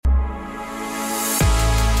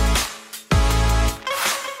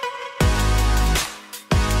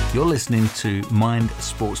You're listening to Mind,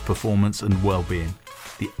 Sports Performance and Wellbeing,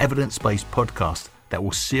 the evidence-based podcast that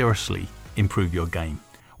will seriously improve your game.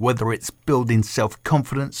 Whether it's building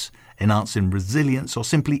self-confidence, enhancing resilience, or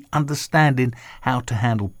simply understanding how to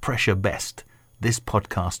handle pressure best, this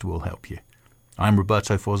podcast will help you. I'm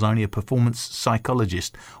Roberto Forzoni, a performance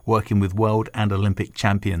psychologist working with world and Olympic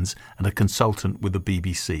champions and a consultant with the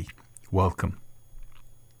BBC. Welcome.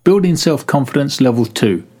 Building Self-Confidence Level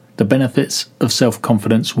 2. The Benefits of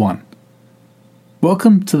Self-Confidence 1.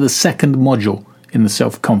 Welcome to the second module in the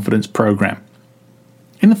Self-Confidence program.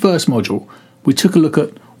 In the first module, we took a look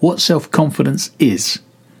at what self-confidence is.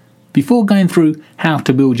 Before going through how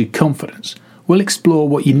to build your confidence, we'll explore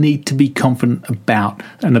what you need to be confident about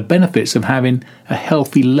and the benefits of having a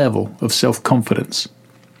healthy level of self-confidence.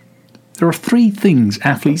 There are three things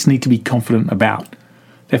athletes need to be confident about: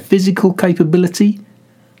 their physical capability,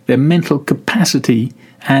 their mental capacity,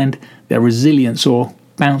 and their resilience or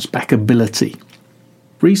bounce-back ability.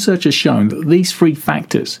 Research has shown that these three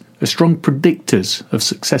factors are strong predictors of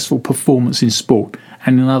successful performance in sport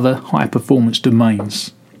and in other high-performance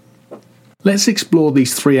domains. Let's explore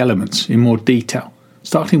these three elements in more detail,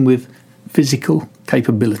 starting with physical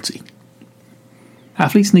capability.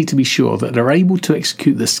 Athletes need to be sure that they're able to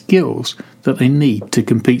execute the skills that they need to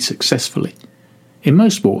compete successfully. In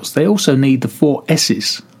most sports, they also need the 4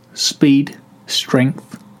 S's: speed,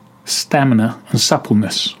 strength, stamina, and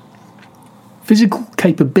suppleness. Physical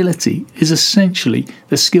capability is essentially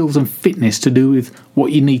the skills and fitness to do with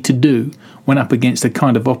what you need to do when up against the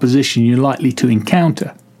kind of opposition you're likely to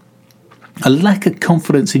encounter. A lack of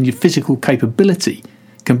confidence in your physical capability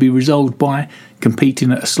can be resolved by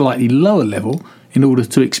competing at a slightly lower level in order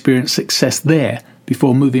to experience success there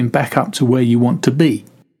before moving back up to where you want to be.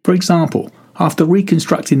 For example, after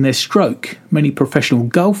reconstructing their stroke, many professional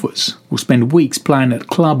golfers will spend weeks playing at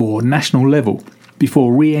club or national level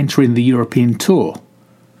before re-entering the European Tour.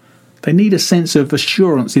 They need a sense of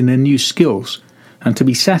assurance in their new skills and to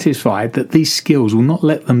be satisfied that these skills will not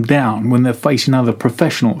let them down when they're facing other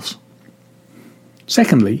professionals.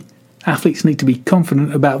 Secondly, athletes need to be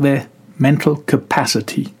confident about their mental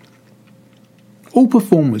capacity. All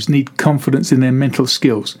performers need confidence in their mental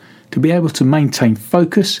skills to be able to maintain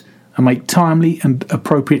focus and make timely and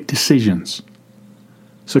appropriate decisions.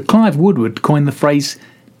 Sir Clive Woodward coined the phrase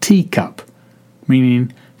teacup,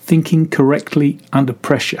 meaning thinking correctly under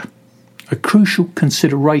pressure, a crucial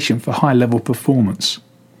consideration for high-level performance.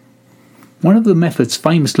 One of the methods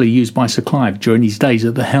famously used by Sir Clive during his days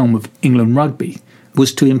at the helm of England rugby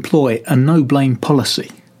was to employ a no-blame policy.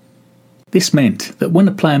 This meant that when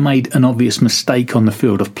a player made an obvious mistake on the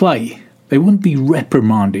field of play, they wouldn't be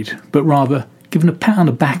reprimanded, but rather given a pat on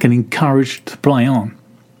the back and encouraged to play on.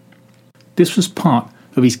 This was part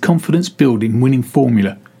of his confidence-building winning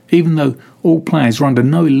formula, even though all players were under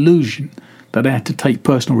no illusion that they had to take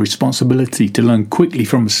personal responsibility to learn quickly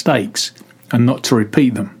from mistakes and not to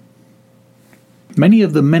repeat them. Many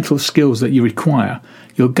of the mental skills that you require,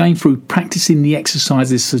 you'll gain through practicing the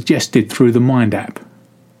exercises suggested through the Mind app.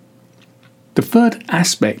 The third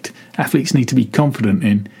aspect athletes need to be confident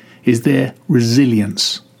in is their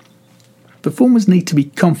resilience. Performers need to be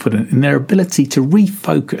confident in their ability to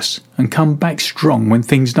refocus and come back strong when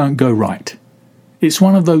things don't go right. It's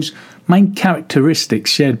one of those main characteristics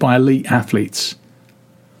shared by elite athletes.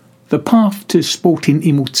 The path to sporting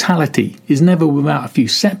immortality is never without a few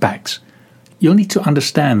setbacks. You'll need to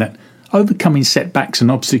understand that overcoming setbacks and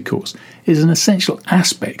obstacles is an essential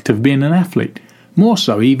aspect of being an athlete, more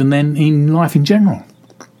so even than in life in general.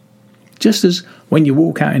 Just as when you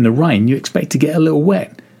walk out in the rain, you expect to get a little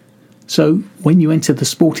wet. So when you enter the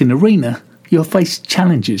sporting arena, you'll face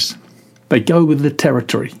challenges. They go with the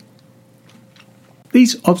territory.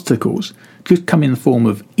 These obstacles could come in the form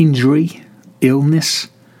of injury, illness,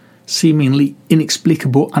 seemingly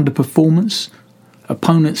inexplicable underperformance,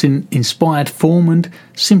 opponents in inspired form, and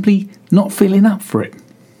simply not feeling up for it.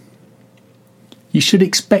 You should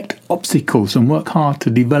expect obstacles and work hard to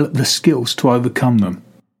develop the skills to overcome them.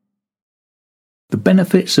 The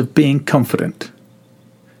benefits of being confident.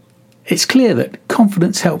 It's clear that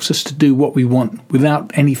confidence helps us to do what we want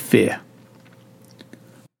without any fear.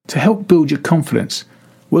 To help build your confidence,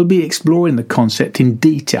 we'll be exploring the concept in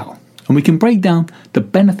detail, and we can break down the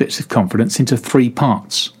benefits of confidence into 3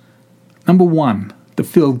 parts. Number 1, the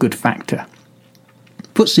feel-good factor.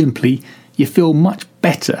 Put simply, you feel much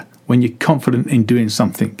better when you're confident in doing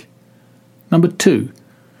something. Number 2,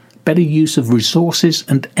 better use of resources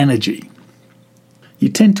and energy. You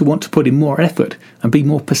tend to want to put in more effort and be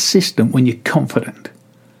more persistent when you're confident.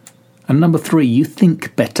 And number 3, you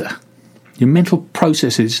think better. Your mental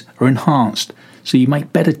processes are enhanced, so you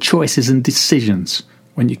make better choices and decisions,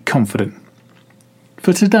 when you're confident?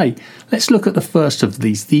 For today, let's look at the first of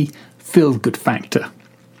these, the feel-good factor.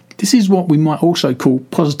 This is what we might also call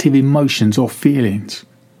positive emotions or feelings.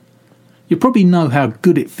 You probably know how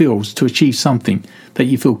good it feels to achieve something that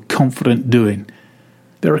you feel confident doing.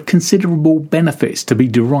 There are considerable benefits to be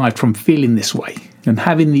derived from feeling this way and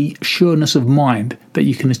having the sureness of mind that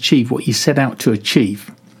you can achieve what you set out to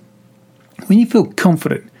achieve. When you feel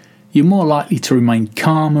confident, you're more likely to remain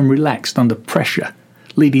calm and relaxed under pressure,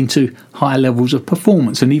 leading to higher levels of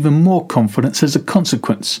performance and even more confidence as a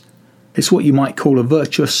consequence. It's what you might call a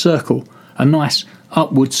virtuous circle, a nice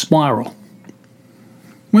upward spiral.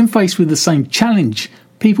 When faced with the same challenge,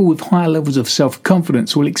 people with higher levels of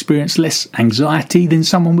self-confidence will experience less anxiety than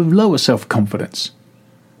someone with lower self-confidence.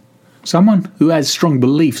 Someone who has strong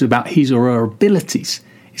beliefs about his or her abilities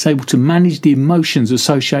is able to manage the emotions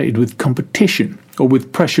associated with competition or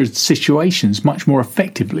with pressured situations much more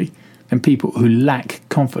effectively than people who lack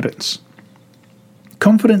confidence.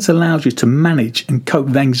 Confidence allows you to manage and cope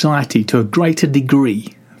with anxiety to a greater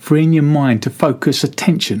degree, freeing your mind to focus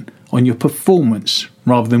attention on your performance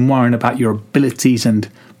rather than worrying about your abilities and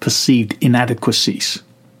perceived inadequacies.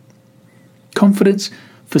 Confidence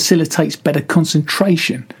facilitates better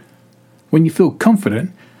concentration. When you feel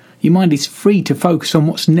confident, your mind is free to focus on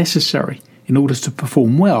what's necessary in order to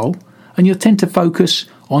perform well, and you'll tend to focus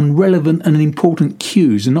on relevant and important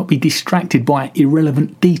cues and not be distracted by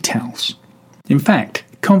irrelevant details. In fact,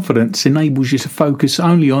 confidence enables you to focus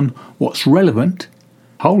only on what's relevant,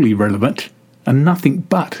 wholly relevant, and nothing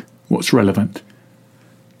but what's relevant.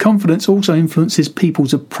 Confidence also influences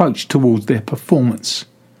people's approach towards their performance.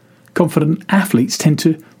 Confident athletes tend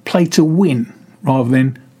to play to win rather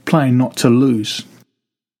than playing not to lose.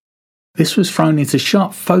 This was thrown into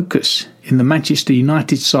sharp focus in the Manchester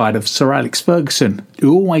United side of Sir Alex Ferguson,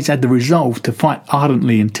 who always had the resolve to fight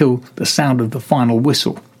ardently until the sound of the final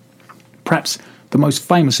whistle. Perhaps the most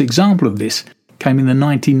famous example of this came in the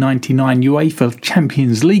 1999 UEFA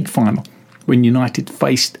Champions League final, when United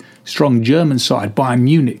faced strong German side Bayern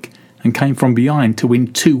Munich and came from behind to win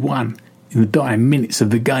 2-1 in the dying minutes of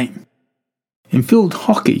the game. In field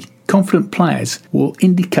hockey, confident players will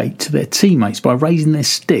indicate to their teammates by raising their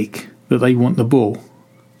stick that they want the ball.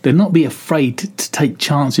 They'll not be afraid to take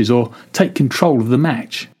chances or take control of the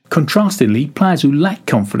match. Contrastingly, players who lack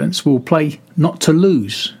confidence will play not to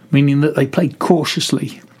lose, meaning that they play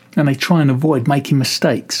cautiously and they try and avoid making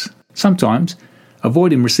mistakes, sometimes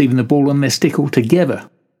avoiding receiving the ball on their stick altogether.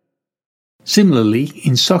 Similarly,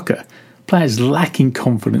 in soccer, players lacking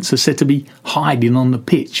confidence are said to be hiding on the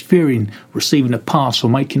pitch, fearing receiving a pass or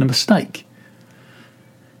making a mistake.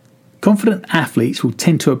 Confident athletes will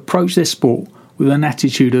tend to approach their sport with an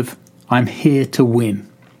attitude of, I'm here to win,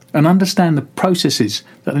 and understand the processes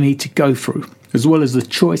that they need to go through, as well as the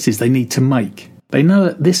choices they need to make. They know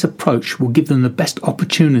that this approach will give them the best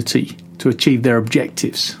opportunity to achieve their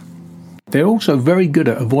objectives. They're also very good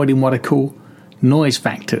at avoiding what I call noise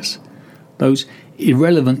factors, those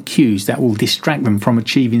irrelevant cues that will distract them from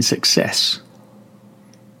achieving success.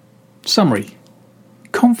 Summary.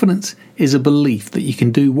 Confidence is a belief that you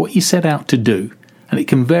can do what you set out to do, and it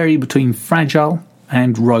can vary between fragile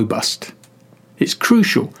and robust. It's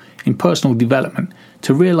crucial in personal development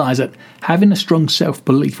to realise that having a strong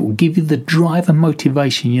self-belief will give you the drive and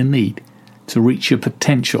motivation you need to reach your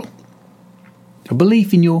potential. A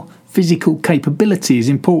belief in your physical capability is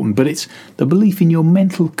important, but it's the belief in your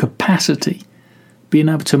mental capacity, being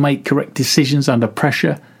able to make correct decisions under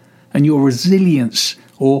pressure, and your resilience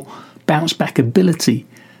or bounce back ability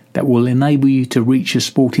that will enable you to reach your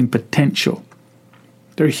sporting potential.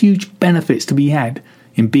 There are huge benefits to be had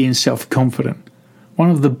in being self-confident. One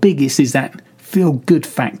of the biggest is that feel-good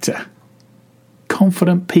factor.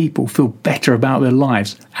 Confident people feel better about their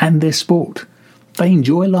lives and their sport. They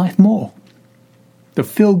enjoy life more. The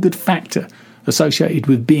feel-good factor associated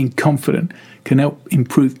with being confident can help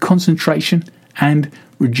improve concentration and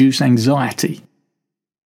reduce anxiety.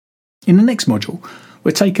 In the next module,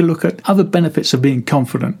 we'll take a look at other benefits of being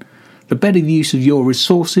confident, the better use of your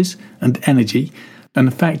resources and energy, and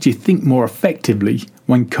the fact you think more effectively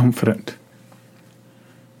when confident.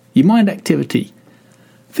 Your mind activity.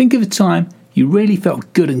 Think of a time you really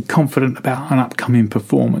felt good and confident about an upcoming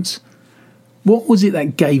performance. What was it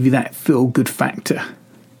that gave you that feel-good factor?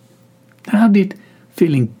 How did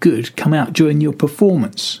feeling good come out during your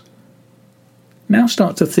performance? Now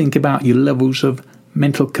start to think about your levels of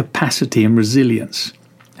mental capacity and resilience.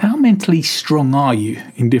 How mentally strong are you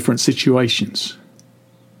in different situations?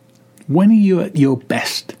 When are you at your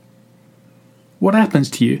best? What happens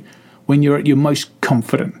to you when you're at your most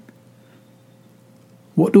confident?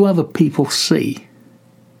 What do other people see?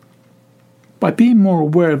 By being more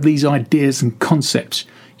aware of these ideas and concepts,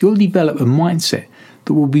 you'll develop a mindset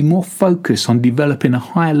that will be more focused on developing a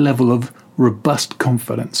higher level of robust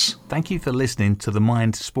confidence. Thank you for listening to the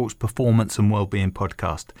Mind, Sports, Performance and Wellbeing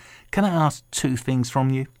podcast. Can I ask two things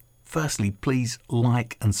from you? Firstly, please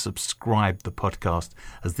like and subscribe the podcast,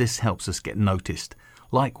 as this helps us get noticed.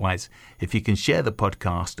 Likewise, if you can share the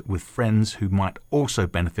podcast with friends who might also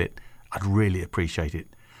benefit, I'd really appreciate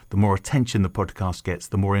it. The more attention the podcast gets,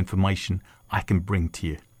 the more information I can bring to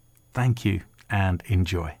you. Thank you and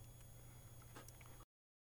enjoy.